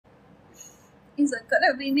He's like, could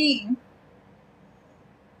it be me?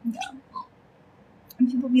 Yeah.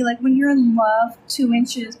 And people be like, when you're in love, 2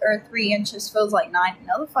 inches or 3 inches feels like 9.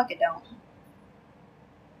 No, the fuck it don't.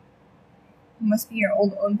 It must be your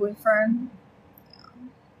old boyfriend. Yeah.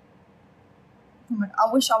 I'm like,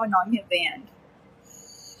 I wish I would not get banned.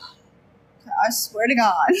 I swear to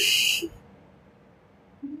God.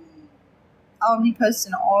 I would be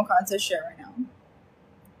posting all kinds of shit right now.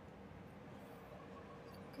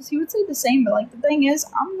 Because he would say the same, but like the thing is,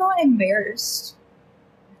 I'm not embarrassed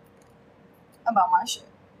about my shit.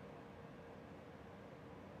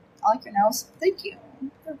 I like your nails. Thank you.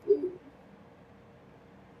 They're blue.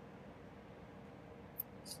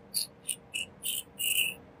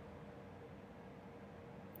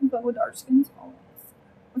 But with dark skins. Oh.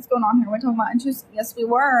 What's going on here? We're talking about inches? Yes, we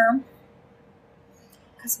were.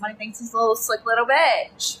 Because somebody thinks he's a little slick little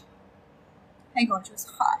bitch. Hey, gorgeous.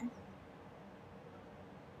 Hi.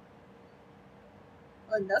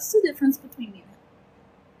 Well, that's the difference between me and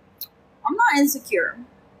him. I'm not insecure.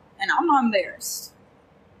 And I'm not embarrassed.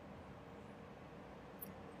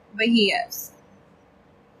 But he is.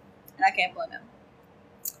 And I can't blame him.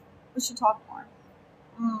 We should talk more.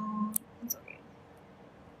 It's okay.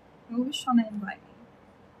 Who was trying to invite me?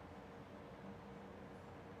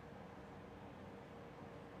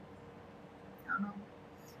 I don't know.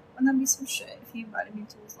 Wouldn't that be some shit if he invited me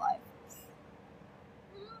to his life?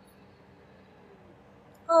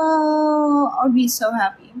 Oh, I would be so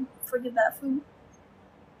happy. Forget that food.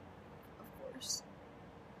 Of course.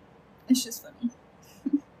 It's just funny.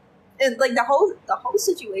 And like the whole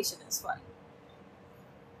situation is funny.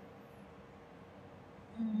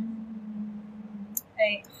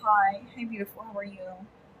 Hey, hi. Hey, beautiful. How are you?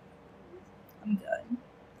 I'm good.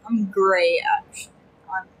 I'm great, actually.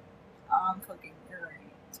 I'm fucking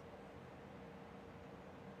great.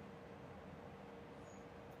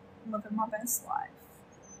 I'm living my best life.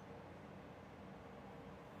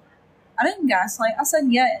 I didn't gaslight. I said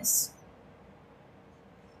yes.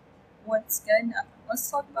 What's good? Let's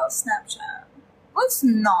talk about Snapchat. Let's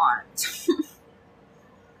not.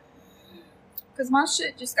 Because my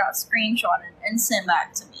shit just got screenshotted and sent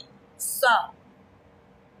back to me. So,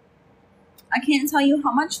 I can't tell you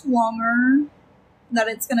how much longer that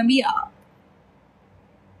it's going to be up.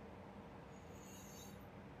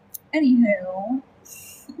 Anywho.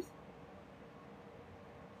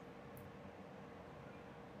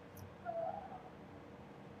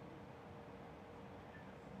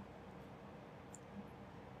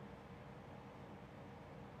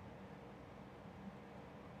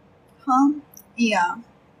 Huh? Yeah.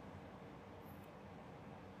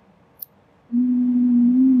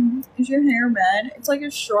 Is your hair red? It's like a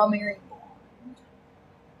strawberry blonde.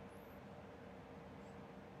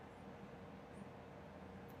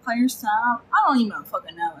 Higher style? I don't even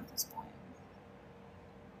fucking know at this point.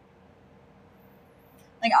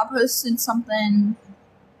 Like, I posted something,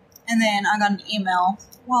 and then I got an email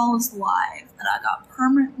while I was live that I got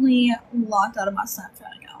permanently locked out of my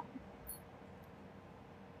Snapchat account.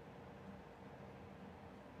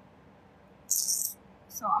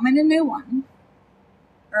 So I'm in a new one.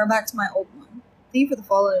 Or back to my old one. Thank you for the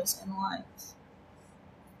follows and likes.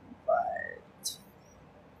 But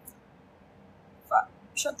fuck.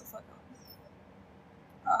 Shut the fuck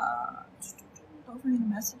up. Don't forget to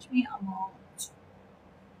message me. I won't.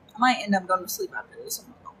 I might end up going to sleep after this. I'm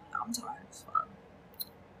not gonna lie. I'm tired as fuck.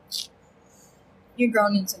 Your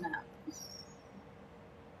girl needs a nap.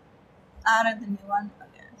 I added the new one. Okay.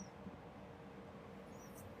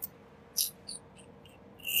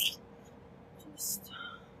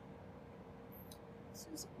 This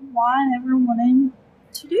is why I never wanted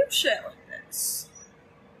to do shit like this.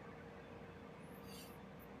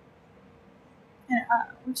 And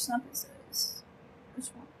which snap is this? Which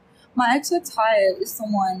one? My ex Hyatt is the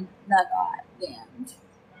one that got banned.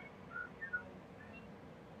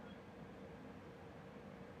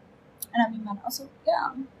 And I mean that also,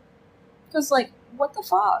 yeah. Because, like, what the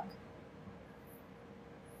fuck?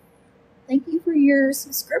 Thank you for your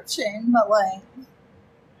subscription, but, like,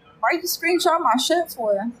 why are you screenshot my shit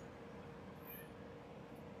for?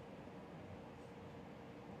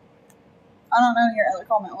 I don't know what your other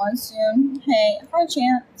comment was, dude. Hey, hi,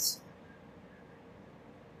 Chance.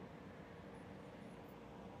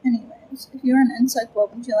 Anyways, if you're an insect,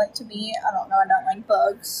 what would you like to be? I don't know, I don't like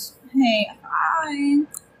bugs. Hey, hi.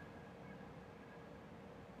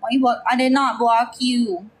 Why you block? I did not block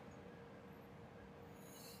you.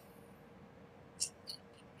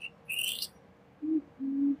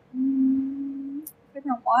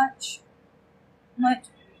 Different watch. What?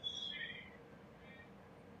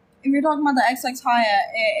 If you're talking about the XX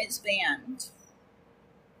Hyatt, it's banned.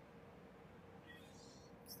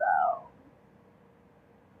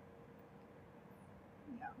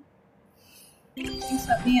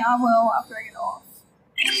 Except me, I will after I get off.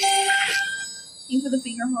 Thank you for the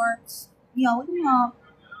finger hearts. Y'all look me up.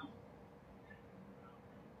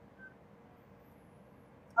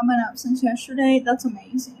 I've been up since yesterday. That's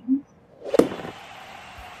amazing.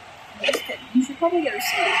 Just kidding. You should probably get her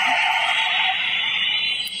sleep.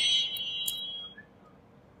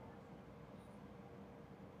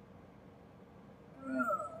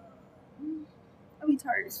 I'll be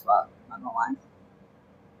tired as fuck. Not gonna lie.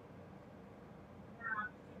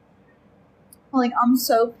 Like, I'm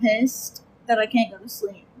so pissed that I can't go to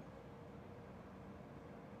sleep.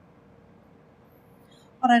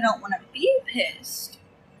 But I don't want to be pissed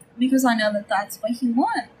because I know that that's what he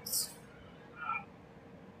wants.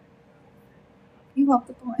 You have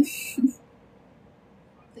the point.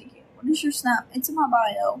 Thank you. What is your snap? It's in my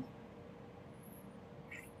bio.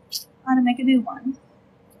 I had to make a new one.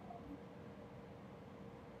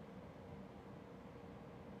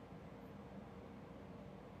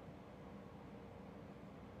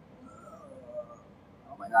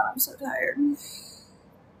 Oh my god, I'm so tired.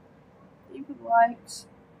 You could likes.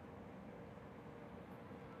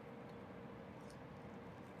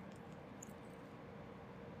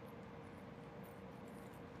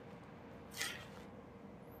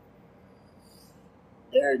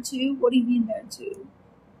 There are two? What do you mean there are two?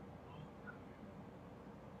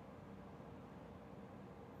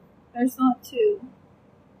 There's not two.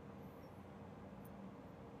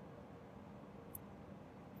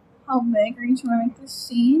 How big are you trying to make this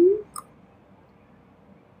scene?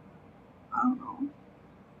 I don't know.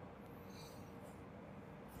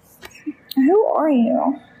 Who are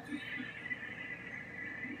you?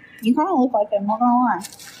 You kind of look like him, not gonna lie.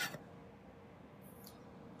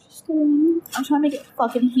 Just kidding. I'm trying to make it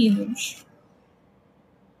fucking huge.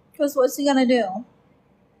 Because what's he gonna do?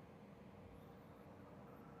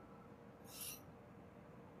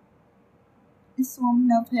 This one,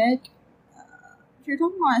 no pic. If you're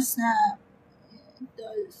talking about a snap, it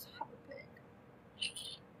does have a pic.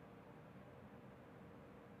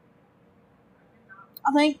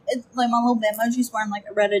 I think it's like my little Bitmoji's wearing like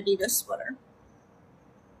a red Adidas sweater.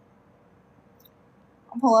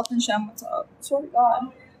 I'll pull up and show him what's up. Swear to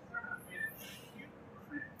God.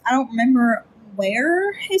 I don't remember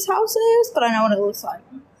where his house is, but I know what it looks like.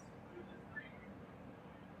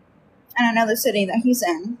 And I know the city that he's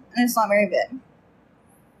in, and it's not very big.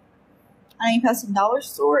 I know you pass a dollar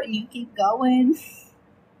store and you keep going.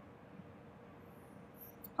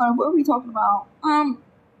 What were we talking about?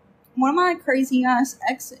 One of my crazy ass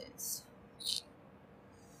exes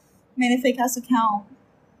made a fake ass account.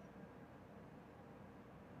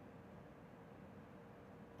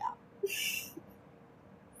 Yeah.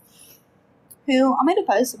 Who I made a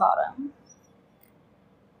post about him.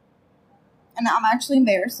 And I'm actually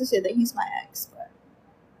embarrassed to say that he's my ex, but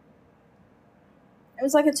it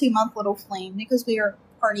was like a 2-month little flame because we were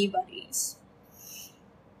party buddies.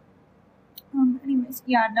 Anyways,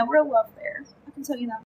 yeah, no real love there. I can tell you that